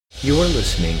You are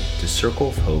listening to Circle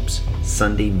of Hope's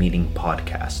Sunday Meeting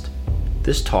Podcast.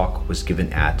 This talk was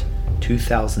given at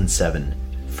 2007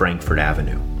 Frankfurt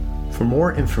Avenue. For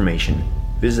more information,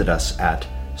 visit us at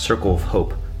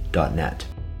circleofhope.net.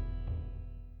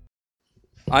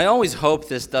 I always hope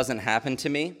this doesn't happen to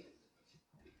me,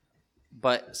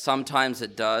 but sometimes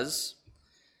it does.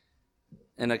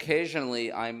 And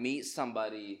occasionally I meet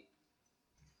somebody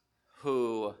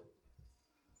who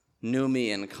knew me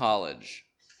in college.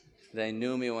 They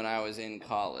knew me when I was in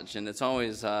college, and it's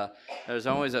always there's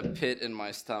always a pit in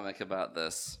my stomach about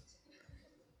this,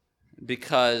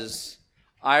 because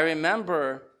I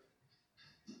remember,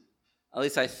 at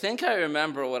least I think I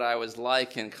remember what I was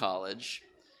like in college.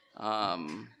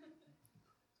 Some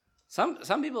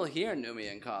people here knew me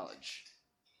in college,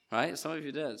 right? Some of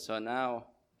you did. So now,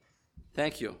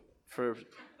 thank you for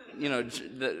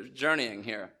the journeying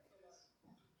here.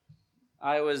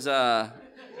 I was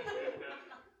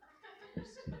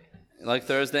like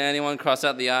Thursday, anyone cross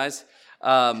out the I's?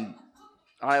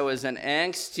 I was an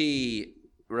angsty,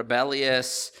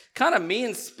 rebellious, kind of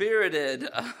mean-spirited,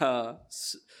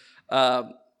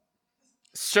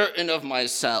 certain of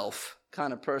myself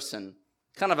kind of person,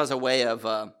 kind of as a way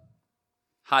of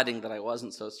hiding that I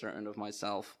wasn't so certain of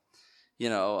myself.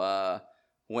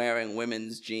 Wearing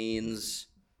women's jeans,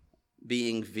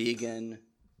 being vegan,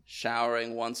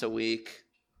 showering once a week.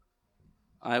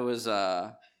 I was,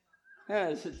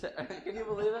 can you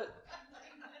believe it?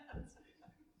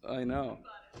 I know.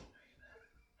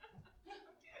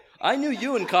 I knew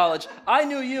you in college. I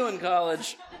showered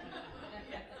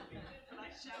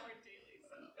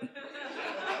daily.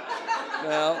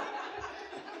 Well,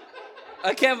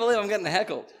 I can't believe I'm getting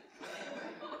heckled.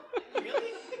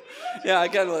 Really? Yeah, I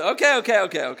can't believe.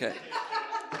 Okay.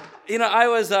 I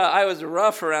was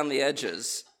rough around the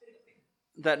edges.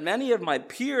 That many of my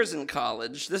peers in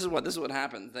college, this is what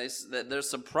happened. They're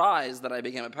surprised that I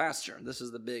became a pastor. This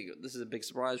is a big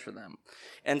surprise for them.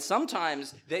 And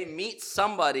sometimes they meet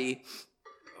somebody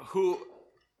who,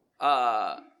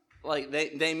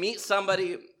 they meet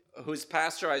somebody whose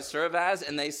pastor I serve as,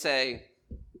 and they say,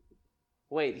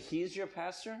 "Wait, he's your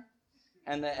pastor?"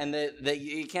 And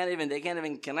they can't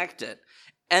even connect it.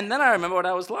 And then I remember what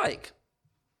I was like.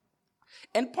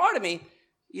 And part of me,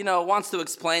 wants to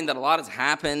explain that a lot has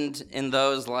happened in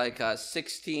those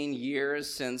 16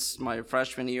 years since my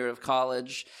freshman year of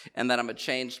college, and that I'm a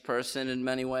changed person in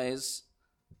many ways.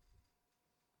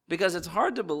 Because it's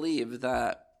hard to believe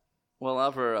that we'll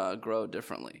ever grow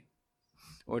differently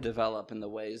or develop in the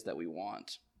ways that we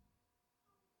want.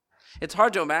 It's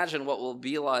hard to imagine what we'll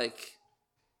be like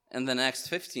in the next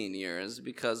 15 years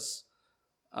because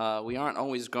we aren't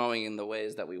always growing in the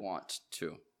ways that we want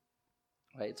to.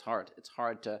 Right? It's hard. It's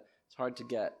hard to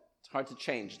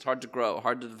change. It's hard to grow.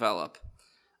 Hard to develop.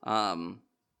 And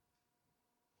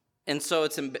so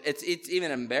it's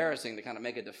even embarrassing to kind of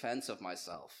make a defense of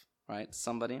myself, right?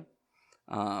 Somebody.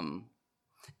 And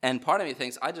part of me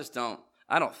thinks I don't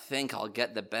think I'll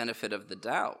get the benefit of the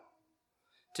doubt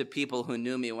to people who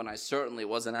knew me when I certainly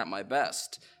wasn't at my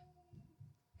best.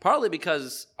 Partly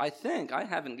because I think I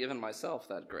haven't given myself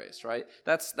that grace, right?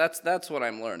 That's what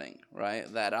I'm learning,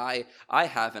 right? That I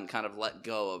haven't kind of let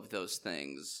go of those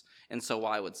things. And so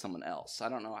why would someone else? I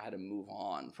don't know how to move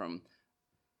on from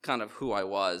kind of who I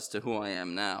was to who I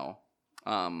am now.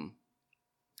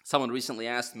 Someone recently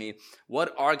asked me,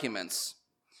 what arguments,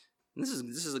 and this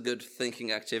is a good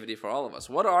thinking activity for all of us,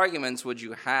 what arguments would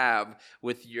you have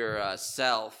with your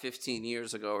self 15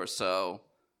 years ago or so,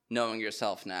 knowing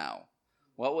yourself now?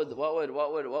 What would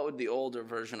the older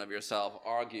version of yourself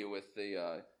argue with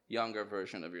the younger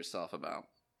version of yourself about?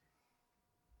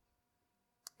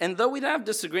 And though we'd have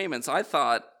disagreements, I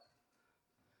thought,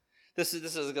 this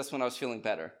is I guess when I was feeling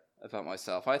better about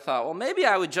myself. I thought, well, maybe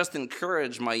I would just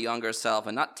encourage my younger self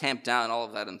and not tamp down all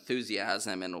of that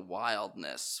enthusiasm and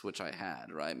wildness which I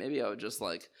had, right? Maybe I would just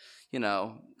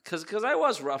because I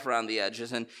was rough around the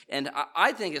edges, and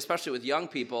I think, especially with young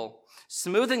people,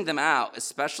 smoothing them out,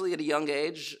 especially at a young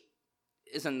age,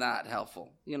 isn't that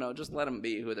helpful. Just let them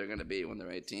be who they're going to be when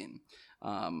they're 18.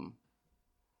 And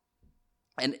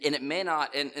it may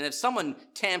not, and if someone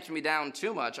tamped me down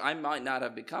too much, I might not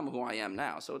have become who I am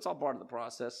now. So it's all part of the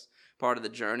process, part of the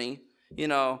journey.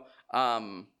 I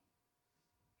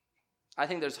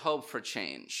think there's hope for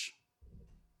change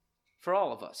for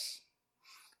all of us.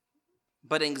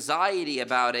 But anxiety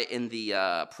about it in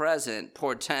the present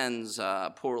portends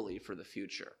poorly for the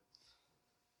future.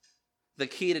 The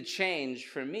key to change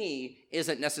for me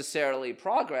isn't necessarily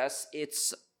progress,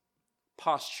 it's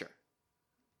posture.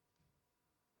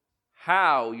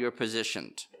 How you're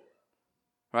positioned.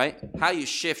 right? How you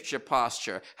shift your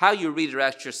posture, how you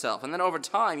redirect yourself. And then over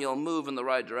time, you'll move in the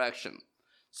right direction.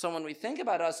 So when we think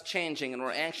about us changing and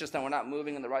we're anxious that we're not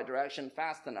moving in the right direction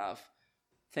fast enough,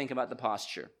 think about the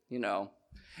posture,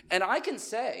 And I can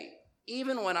say,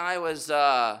 even when I was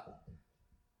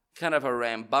kind of a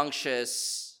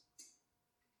rambunctious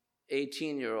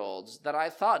 18-year-old, that I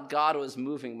thought God was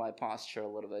moving my posture a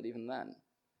little bit even then.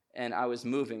 And I was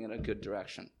moving in a good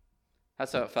direction.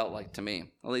 That's how it felt like to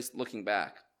me, at least looking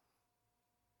back.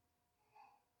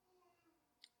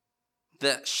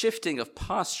 The shifting of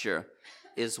posture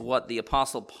is what the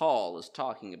Apostle Paul is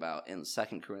talking about in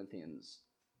 2 Corinthians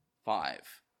 5.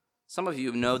 Some of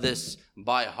you know this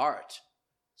by heart,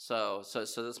 so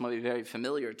this might be very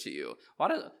familiar to you. Why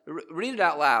don't read it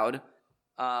out loud?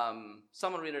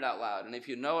 Someone read it out loud, and if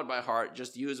you know it by heart,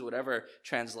 just use whatever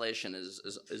translation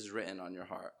is written on your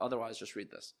heart. Otherwise, just read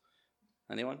this.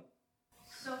 Anyone?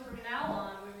 So from now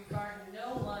on, we regard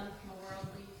no one from a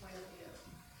worldly point of view.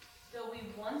 Though we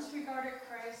once regarded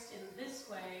Christ in this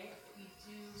way, we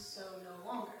do so no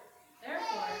longer.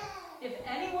 Therefore, if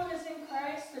anyone is in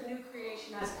Christ, the new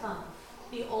creation has come.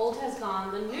 The old has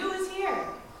gone, the new is here.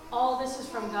 All this is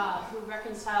from God, who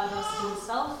reconciled us to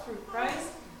himself through Christ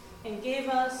and gave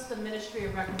us the ministry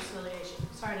of reconciliation.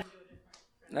 Sorry to do it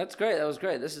different. That's great. That was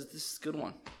great. This is a good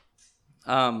one.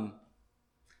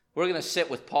 We're going to sit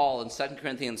with Paul in 2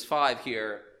 Corinthians 5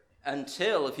 here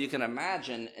until, if you can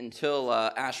imagine, until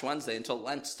Ash Wednesday, until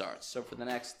Lent starts. So for the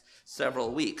next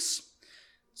several weeks.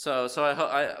 So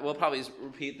we'll probably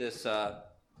repeat this.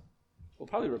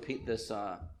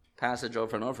 Passage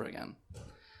over and over again.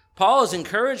 Paul is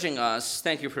encouraging us.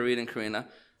 Thank you for reading, Karina.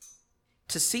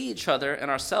 To see each other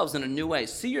and ourselves in a new way.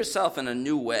 See yourself in a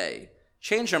new way.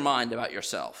 Change your mind about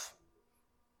yourself.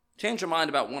 Change your mind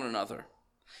about one another.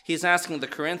 He's asking the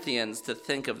Corinthians to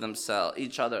think of themselves,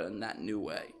 each other in that new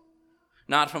way.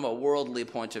 Not from a worldly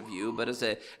point of view, but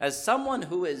as someone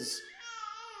who is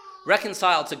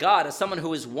reconciled to God, as someone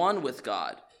who is one with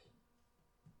God,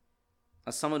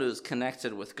 as someone who is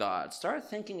connected with God. Start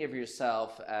thinking of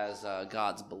yourself as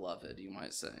God's beloved, you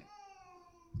might say.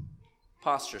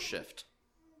 Posture shift.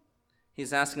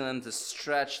 He's asking them to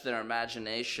stretch their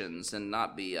imaginations and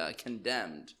not be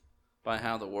condemned by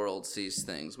how the world sees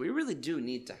things. We really do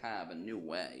need to have a new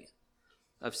way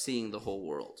of seeing the whole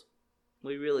world.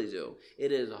 We really do.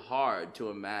 It is hard to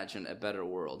imagine a better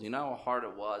world. You know how hard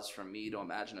it was for me to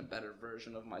imagine a better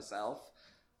version of myself?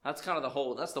 That's kind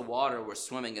of that's the water we're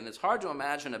swimming in. It's hard to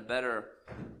imagine a better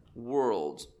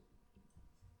world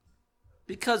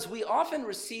because we often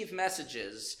receive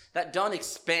messages that don't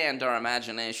expand our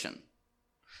imagination.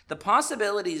 The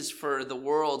possibilities for the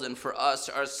world and for us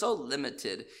are so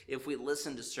limited if we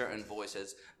listen to certain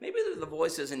voices. Maybe they're the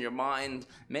voices in your mind.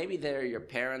 Maybe they're your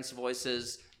parents'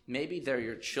 voices. Maybe they're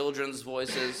your children's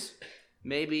voices.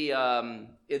 Maybe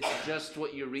it's just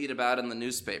what you read about in the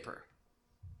newspaper.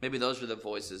 Maybe those are the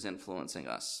voices influencing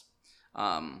us.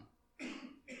 I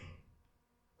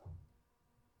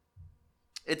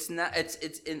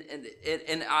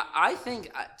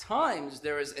think at times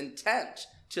there is intent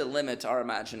to limit our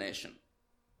imagination.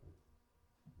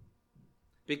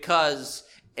 Because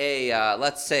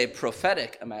let's say,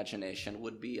 prophetic imagination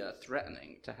would be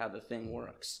threatening to how the thing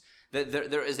works.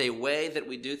 There is a way that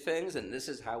we do things, and this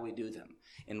is how we do them.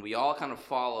 And we all kind of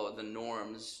follow the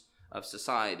norms of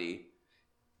society.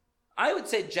 I would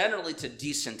say generally to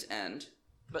decent end,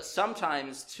 but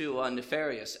sometimes to a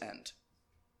nefarious end.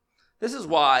 This is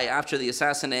why, after the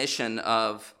assassination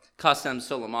of Qasem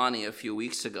Soleimani a few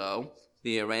weeks ago,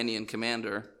 the Iranian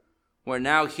commander, we're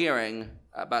now hearing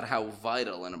about how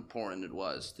vital and important it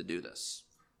was to do this,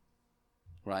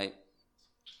 right?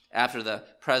 After the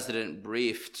president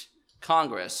briefed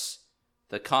Congress,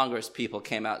 the Congress people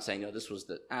came out saying, no, this was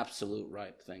the absolute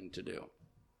right thing to do.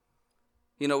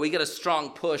 You know, we get a strong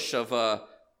push of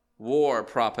war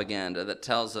propaganda that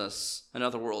tells us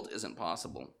another world isn't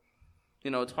possible. You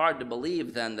know, it's hard to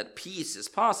believe then that peace is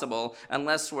possible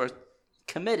unless we're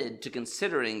committed to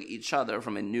considering each other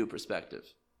from a new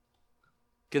perspective.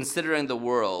 Considering the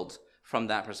world from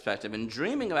that perspective and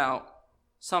dreaming about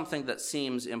something that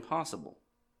seems impossible.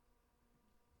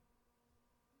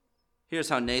 Here's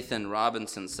how Nathan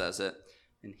Robinson says it,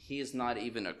 and he's not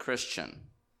even a Christian,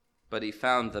 but he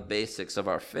found the basics of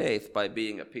our faith by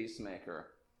being a peacemaker.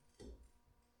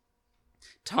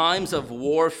 Times of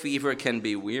war fever can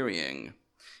be wearying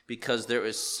because there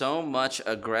is so much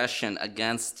aggression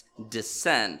against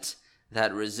dissent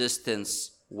that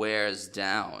resistance wears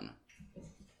down.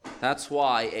 That's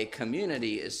why a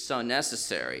community is so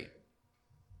necessary.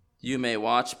 You may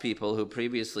watch people who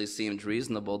previously seemed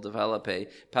reasonable develop a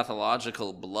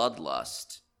pathological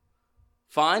bloodlust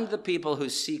Find the people who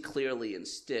see clearly and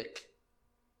stick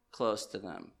close to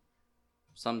them.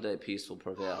 Someday peace will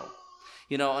prevail.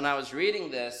 You know, when I was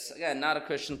reading this, again, not a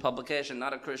Christian publication,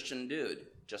 not a Christian dude,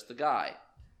 just a guy.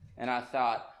 And I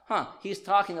thought, he's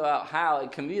talking about how a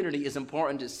community is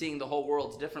important to seeing the whole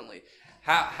world differently.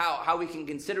 How we can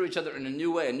consider each other in a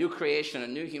new way, a new creation, a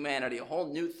new humanity, a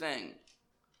whole new thing.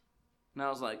 And I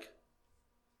was like,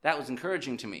 that was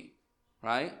encouraging to me,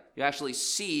 right? You actually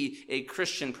see a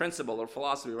Christian principle or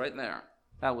philosophy right there.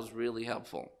 That was really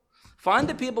helpful. Find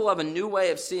the people who have a new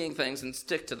way of seeing things and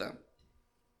stick to them.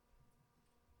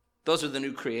 Those are the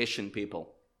new creation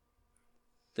people.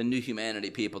 The new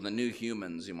humanity people, the new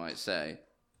humans, you might say.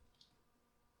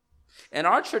 In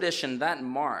our tradition, that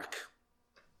mark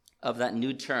of that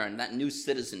new turn, that new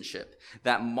citizenship,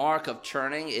 that mark of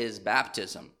turning is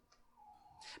baptism.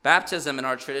 Baptism in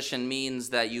our tradition means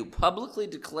that you publicly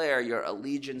declare your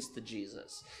allegiance to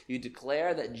Jesus. You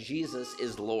declare that Jesus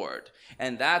is Lord.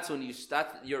 And that's when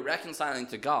you're reconciling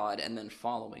to God and then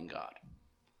following God.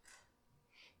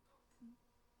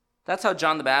 That's how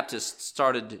John the Baptist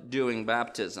started doing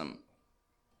baptism.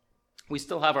 We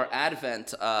still have our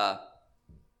Advent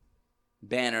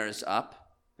banners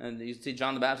up. And you see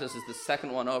John the Baptist is the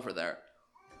second one over there.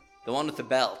 The one with the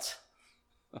belt.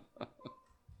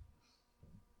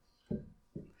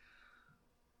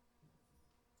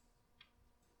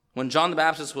 When John the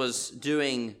Baptist was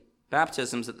doing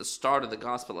baptisms at the start of the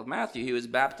Gospel of Matthew, he was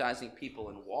baptizing people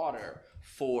in water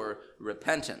for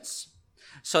repentance,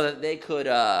 so that they could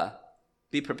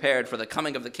be prepared for the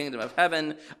coming of the kingdom of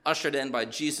heaven, ushered in by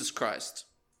Jesus Christ.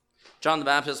 John the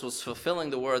Baptist was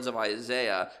fulfilling the words of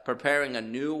Isaiah, preparing a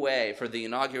new way for the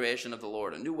inauguration of the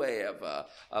Lord, a new way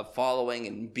of following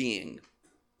and being.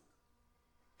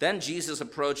 Then Jesus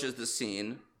approaches the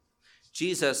scene.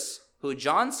 Jesus, who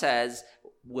John says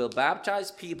will baptize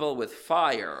people with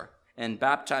fire and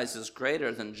baptizes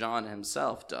greater than John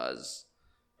himself does.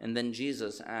 And then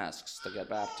Jesus asks to get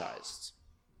baptized.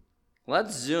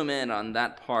 Let's zoom in on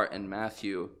that part in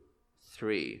Matthew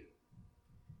 3.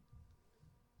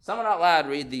 Someone out loud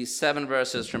read these 7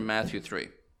 verses from Matthew 3.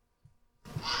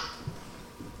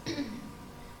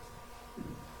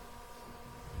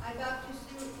 I baptize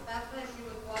you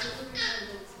with water for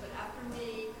repentance, but after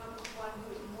me comes one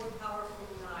who is more powerful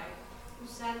than I,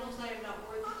 whose sandals I am not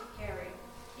worthy to carry.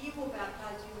 He will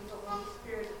baptize you with the Holy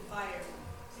Spirit and fire.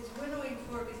 His winnowing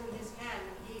fork is in his hand,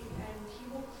 and he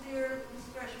will clear his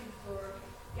threshing floor,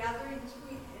 gathering his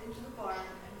wheat into the barn,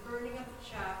 and burning up the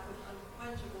chaff with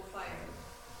unquenchable fire.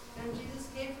 Then Jesus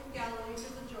came from Galilee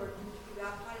to the Jordan to be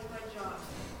baptized by John.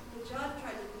 But John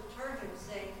tried to deter him,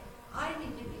 saying, I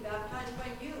need to be baptized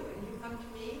by you, and you come to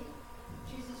me?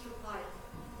 Jesus replied,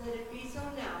 Let it be so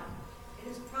now. It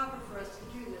is proper for us to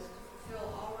do this to fulfill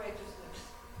all righteousness.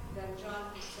 Then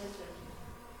John consented.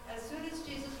 As soon as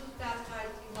Jesus was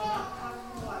baptized, he went up out of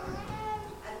the water.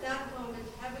 At that moment,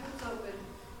 heaven was opened,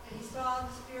 and he saw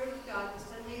the Spirit of God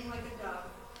descending like a dove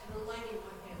and alighting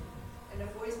on him. And a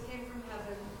voice came from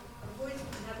heaven. A voice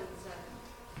from heaven said,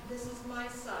 This is my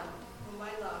Son, whom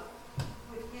I love.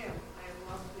 With him I am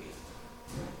well pleased.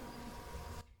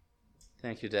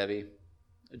 Thank you, Debbie.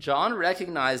 John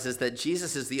recognizes that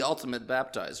Jesus is the ultimate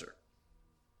baptizer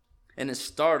and is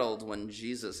startled when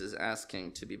Jesus is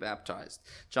asking to be baptized.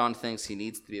 John thinks he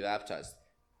needs to be baptized.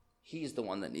 He's the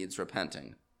one that needs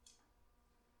repenting.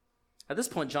 At this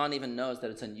point, John even knows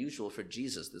that it's unusual for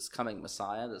Jesus, this coming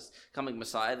Messiah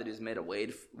that he's made a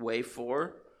way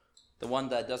for, the one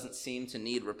that doesn't seem to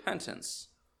need repentance,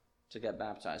 to get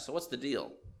baptized. So what's the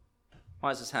deal?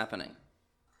 Why is this happening?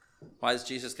 Why is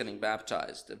Jesus getting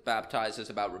baptized? If baptized is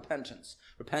about repentance.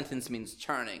 Repentance means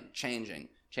turning, changing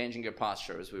your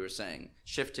posture, as we were saying,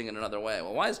 shifting in another way.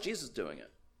 Well, why is Jesus doing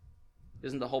it?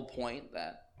 Isn't the whole point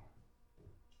that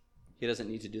he doesn't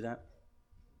need to do that?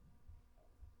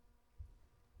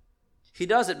 He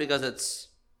does it because it's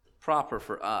proper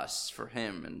for us, for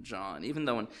him and John. Even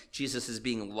though when Jesus is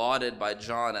being lauded by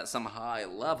John at some high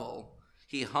level,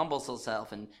 he humbles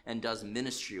himself and does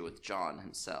ministry with John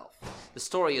himself. The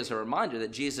story is a reminder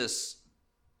that Jesus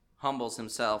humbles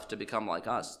himself to become like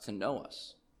us, to know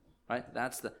us. Right?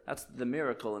 That's the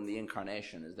miracle in the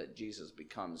incarnation, is that Jesus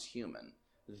becomes human,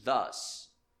 thus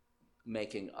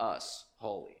making us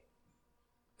holy.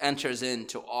 Enters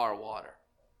into our water.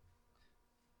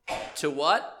 To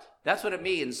what? That's what it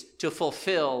means to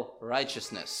fulfill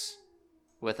righteousness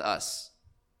with us.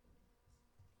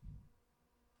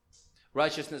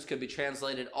 Righteousness could be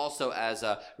translated also as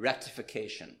a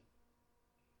rectification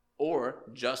or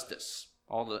justice,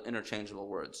 all the interchangeable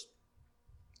words.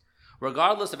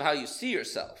 Regardless of how you see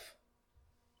yourself,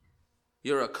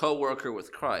 you're a co-worker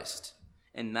with Christ.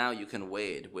 And now you can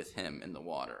wade with him in the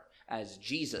water, as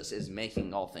Jesus is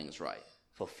making all things right,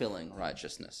 fulfilling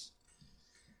righteousness.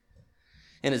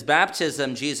 In his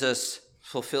baptism, Jesus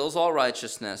fulfills all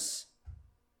righteousness,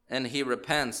 and he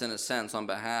repents, in a sense, on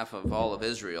behalf of all of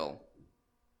Israel.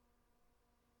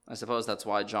 I suppose that's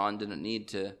why John didn't need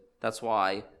to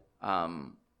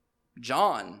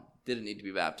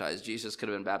be baptized. Jesus could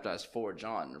have been baptized for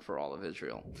John and for all of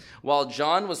Israel. While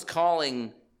John was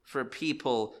calling for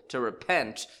people to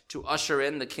repent, to usher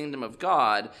in the kingdom of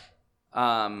God,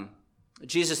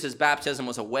 Jesus' baptism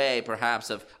was a way, perhaps,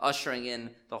 of ushering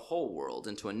in the whole world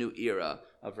into a new era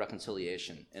of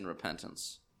reconciliation and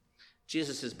repentance.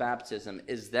 Jesus' baptism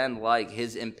is then like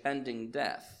his impending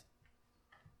death,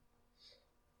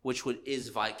 which is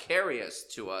vicarious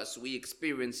to us. We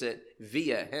experience it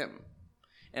via him,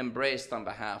 embraced on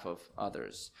behalf of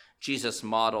others. Jesus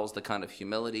models the kind of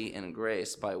humility and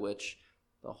grace by which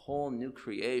the whole new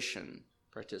creation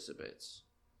participates.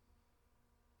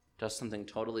 Does something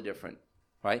totally different,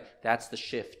 right? That's the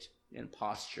shift in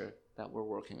posture that we're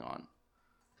working on.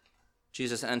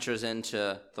 Jesus enters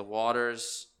into the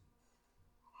waters,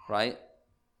 right?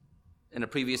 In a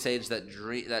previous age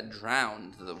that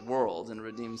drowned the world and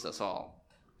redeems us all.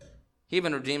 He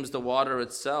even redeems the water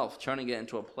itself, turning it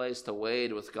into a place to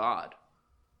wade with God.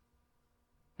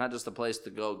 Not just a place to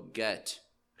go get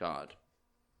God.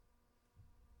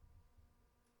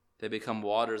 They become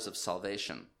waters of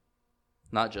salvation,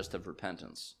 not just of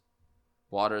repentance.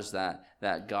 Waters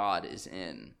that God is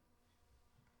in.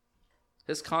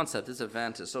 This concept, this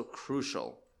event is so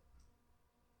crucial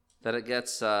that it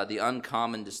gets the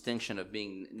uncommon distinction of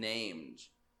being named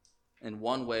in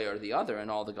one way or the other in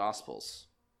all the Gospels.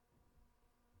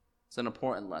 It's an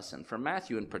important lesson. For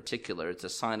Matthew in particular, it's a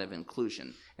sign of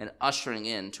inclusion and ushering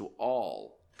in to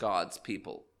all God's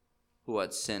people who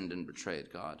had sinned and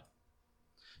betrayed God.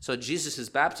 So Jesus'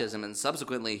 baptism and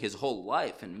subsequently his whole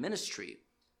life and ministry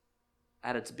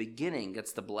at its beginning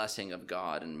gets the blessing of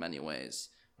God in many ways,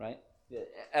 right?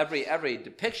 Every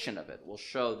depiction of it will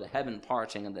show the heaven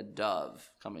parting and the dove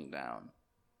coming down.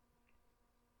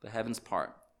 The heavens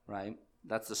part, right?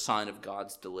 That's the sign of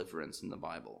God's deliverance in the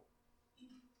Bible.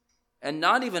 And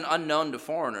not even unknown to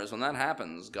foreigners, when that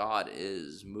happens, God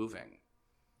is moving.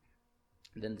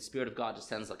 And then the Spirit of God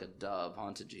descends like a dove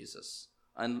onto Jesus.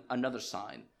 Another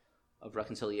sign of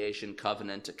reconciliation,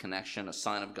 covenant, a connection, a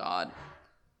sign of God.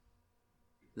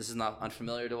 This is not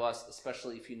unfamiliar to us,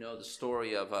 especially if you know the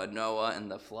story of Noah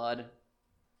and the flood.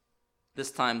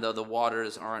 This time, though, the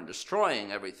waters aren't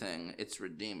destroying everything, it's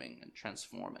redeeming and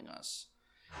transforming us.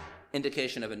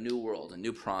 Indication of a new world, a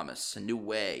new promise, a new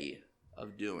way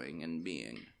of doing and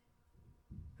being.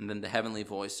 And then the heavenly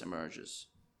voice emerges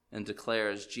and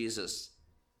declares Jesus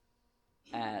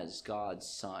as God's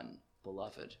Son,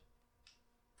 beloved.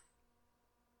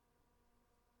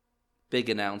 Big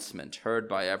announcement, heard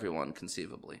by everyone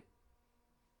conceivably.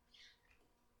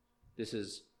 This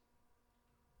is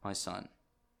my Son.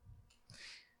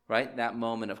 Right? That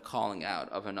moment of calling out,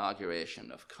 of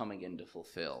inauguration, of coming in to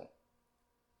fulfill.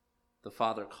 The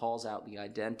Father calls out the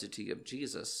identity of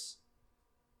Jesus,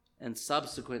 and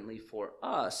subsequently for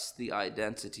us, the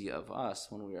identity of us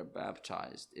when we are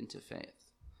baptized into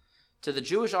faith. To the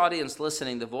Jewish audience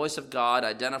listening, the voice of God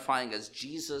identifying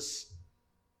Jesus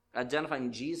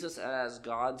as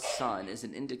God's Son is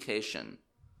an indication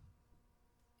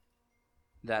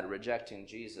that rejecting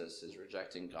Jesus is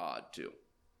rejecting God too.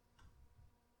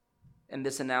 And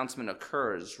this announcement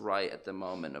occurs right at the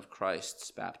moment of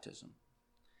Christ's baptism.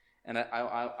 And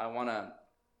I want to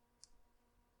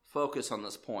focus on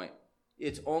this point.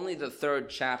 It's only the third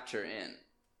chapter in.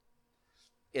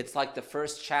 It's like the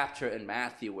first chapter in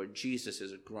Matthew where Jesus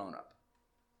is a grown-up.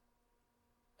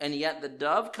 And yet the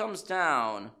dove comes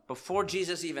down before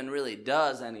Jesus even really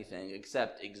does anything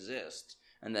except exist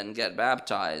and then get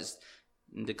baptized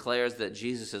and declares that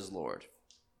Jesus is Lord.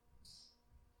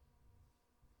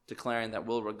 Declaring that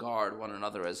we'll regard one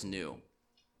another as new.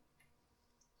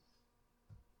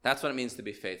 That's what it means to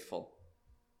be faithful.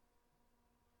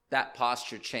 That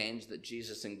posture change that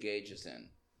Jesus engages in.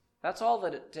 That's all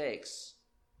that it takes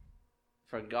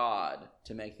for God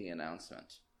to make the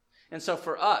announcement. And so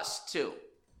for us, too,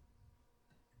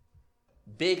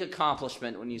 big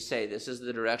accomplishment when you say, this is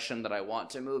the direction that I want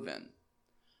to move in,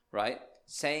 right?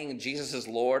 Saying Jesus is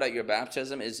Lord at your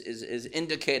baptism is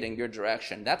indicating your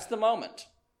direction. That's the moment.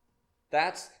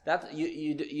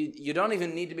 You don't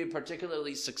even need to be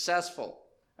particularly successful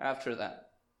after that,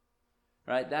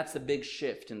 right? That's the big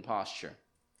shift in posture.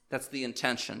 That's the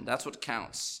intention. That's what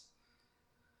counts.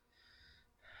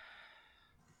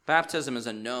 Baptism is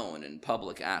a known and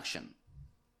public action.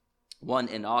 one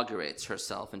inaugurates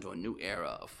herself into a new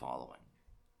era of following.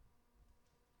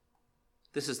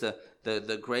 This is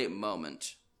the great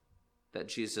moment that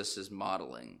Jesus is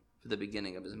modeling for the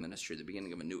beginning of his ministry, the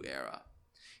beginning of a new era.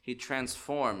 He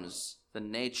transforms the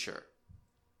nature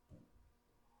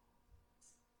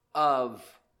of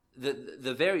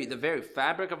the very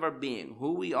fabric of our being,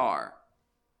 who we are,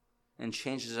 and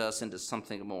changes us into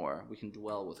something more. We can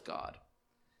dwell with God.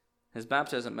 His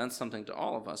baptism meant something to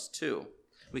all of us too.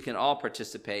 We can all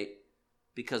participate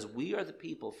because we are the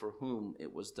people for whom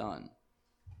it was done.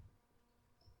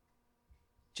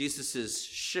 Jesus'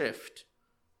 shift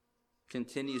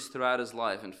continues throughout his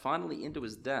life and finally into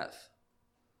his death.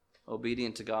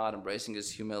 Obedient to God, embracing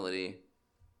his humility,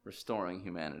 restoring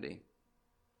humanity.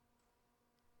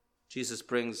 Jesus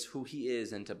brings who he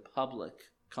is into public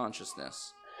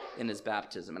consciousness in his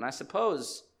baptism. And I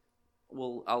suppose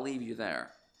I'll leave you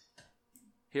there.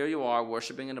 Here you are,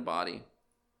 worshiping in a body.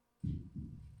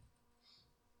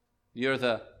 You're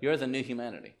the new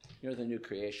humanity. You're the new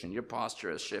creation. Your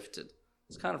posture has shifted.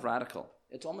 It's kind of radical.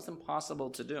 It's almost impossible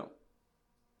to do.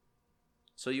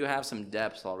 So you have some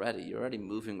depth already. You're already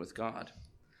moving with God.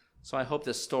 So I hope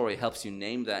this story helps you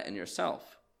name that in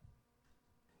yourself.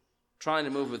 Trying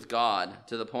to move with God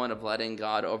to the point of letting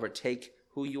God overtake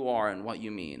who you are and what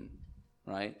you mean,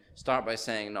 right? Start by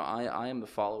saying, no, I am the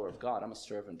follower of God. I'm a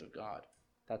servant of God.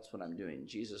 That's what I'm doing.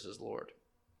 Jesus is Lord.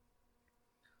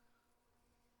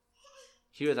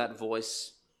 Hear that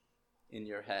voice in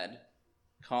your head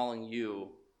calling you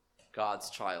God's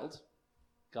child,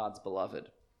 God's beloved.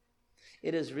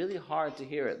 It is really hard to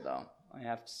hear it, though, I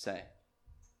have to say.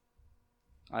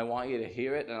 I want you to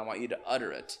hear it and I want you to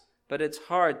utter it. But it's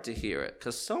hard to hear it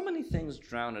because so many things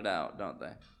drown it out, don't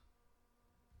they?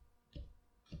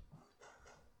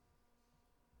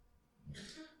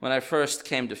 When I first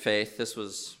came to faith, this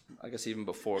was, I guess, even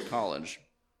before college,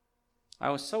 I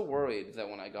was so worried that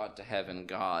when I got to heaven,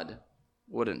 God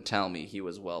wouldn't tell me he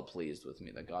was well pleased with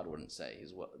me, that God wouldn't say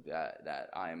that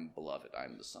I am beloved, I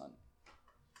am the Son.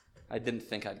 I didn't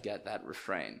think I'd get that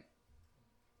refrain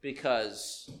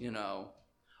because,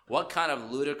 what kind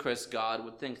of ludicrous God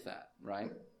would think that,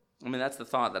 right? I mean, that's the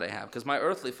thought that I have because my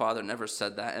earthly father never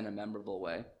said that in a memorable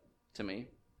way to me.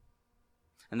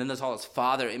 And then there's all this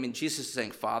father, Jesus is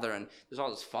saying father, and there's all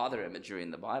this father imagery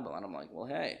in the Bible. And I'm like, well,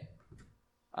 hey,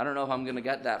 I don't know if I'm going to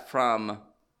get that from,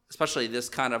 especially this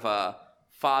kind of a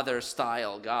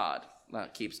father-style God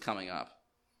that keeps coming up.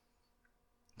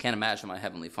 Can't imagine my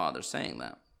heavenly father saying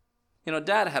that.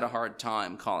 Dad had a hard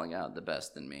time calling out the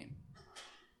best in me.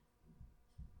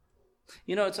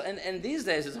 And these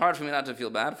days it's hard for me not to feel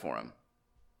bad for him.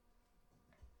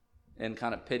 And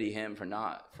kind of pity him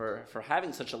for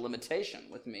having such a limitation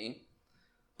with me.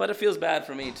 But it feels bad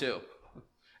for me too.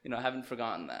 I haven't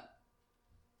forgotten that.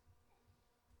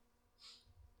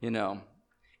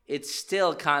 It's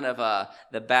still kind of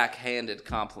the backhanded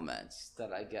compliments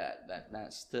that I get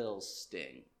that still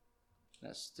sting,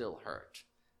 that still hurt,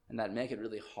 and that make it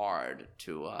really hard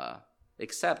to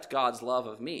accept God's love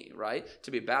of me, right?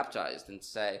 To be baptized and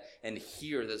say and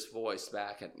hear this voice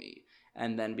back at me.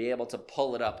 And then be able to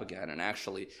pull it up again and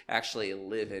actually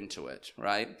live into it,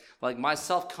 right? Like my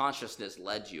self-consciousness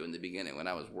led you in the beginning when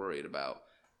I was worried about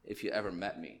if you ever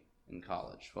met me in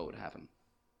college, what would happen,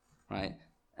 right?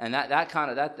 And that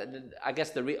I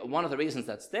guess one of the reasons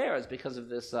that's there is because of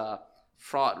this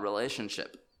fraught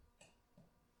relationship.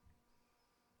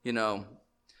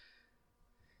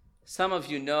 Some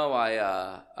of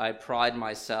I pride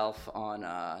myself on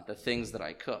the things that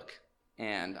I cook.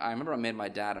 And I remember I made my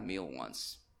dad a meal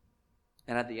once.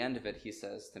 And at the end of it, he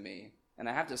says to me, and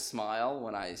I have to smile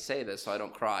when I say this so I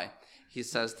don't cry. He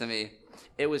says to me,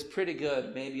 it was pretty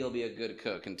good. Maybe you'll be a good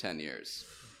cook in 10 years.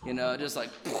 Just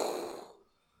like,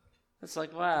 it's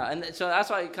like, wow. And so that's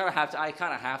why I kind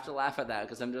of have to laugh at that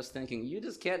because I'm just thinking, you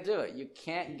just can't do it. You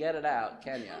can't get it out,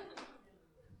 can you?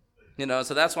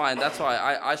 So that's why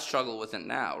I struggle with it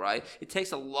now, right? It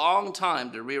takes a long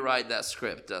time to rewrite that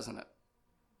script, doesn't it?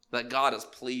 That God is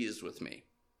pleased with me.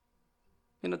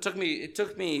 It took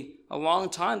me a long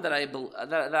time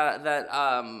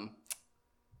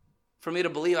for me to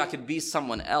believe I could be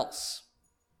someone else.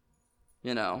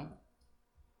 Like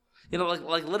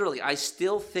literally, I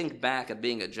still think back at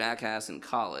being a jackass in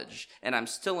college, and I'm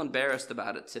still embarrassed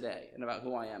about it today and about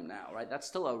who I am now. Right? That's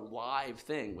still a live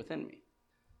thing within me.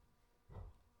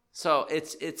 So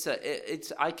it's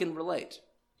I can relate.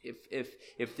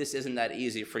 If this isn't that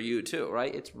easy for you too,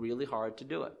 right? It's really hard to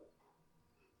do it.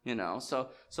 So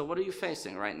what are you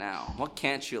facing right now? What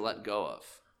can't you let go of?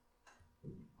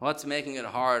 What's making it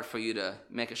hard for you to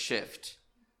make a shift?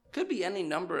 Could be any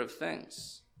number of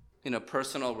things.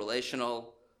 Personal,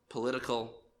 relational,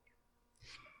 political.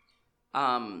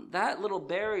 That little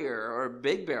barrier, or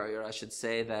big barrier, I should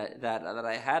say, that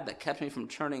I had that kept me from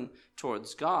turning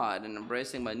towards God and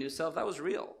embracing my new self, that was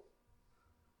real.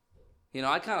 You know,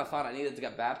 I kind of thought I needed to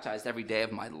get baptized every day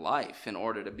of my life in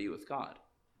order to be with God.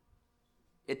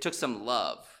 It took some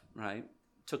love, right?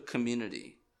 It took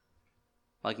community,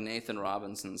 like Nathan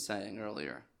Robinson saying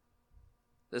earlier.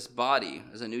 This body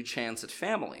is a new chance at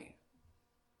family.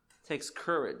 It takes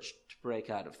courage to break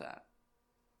out of that.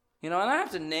 You know, and I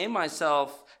have to name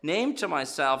to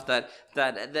myself that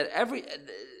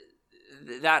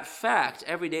fact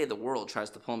every day the world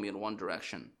tries to pull me in one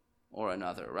direction or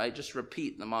another, right? Just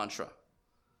repeat the mantra.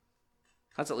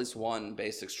 That's at least one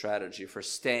basic strategy for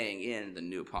staying in the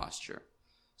new posture.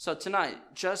 So tonight,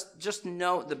 just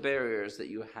note the barriers that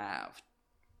you have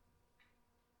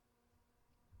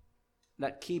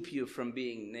that keep you from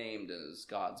being named as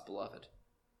God's beloved.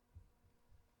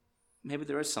 Maybe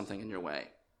there is something in your way,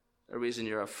 a reason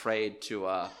you're afraid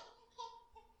to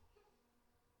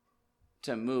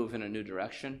move in a new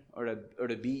direction, or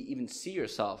to even see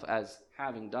yourself as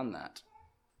having done that.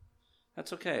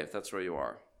 That's okay if that's where you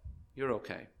are. You're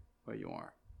okay where you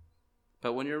are.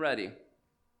 But when you're ready,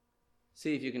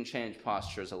 see if you can change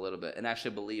postures a little bit and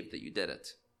actually believe that you did it.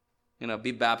 You know,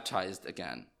 be baptized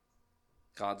again.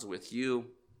 God's with you,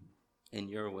 and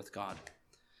you're with God.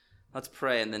 Let's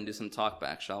pray and then do some talk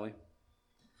back, shall we?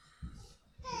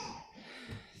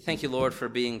 Thank you, Lord, for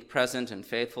being present and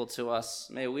faithful to us.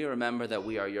 May we remember that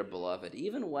we are your beloved,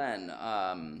 even when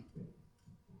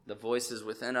the voices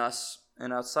within us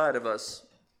and outside of us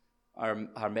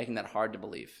are making that hard to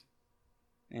believe.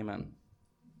 Amen.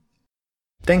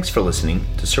 Thanks for listening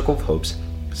to Circle of Hope's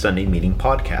Sunday Meeting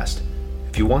Podcast.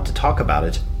 If you want to talk about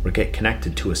it or get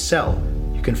connected to a cell,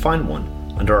 you can find one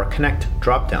under our Connect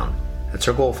dropdown at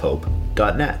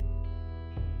circleofhope.net.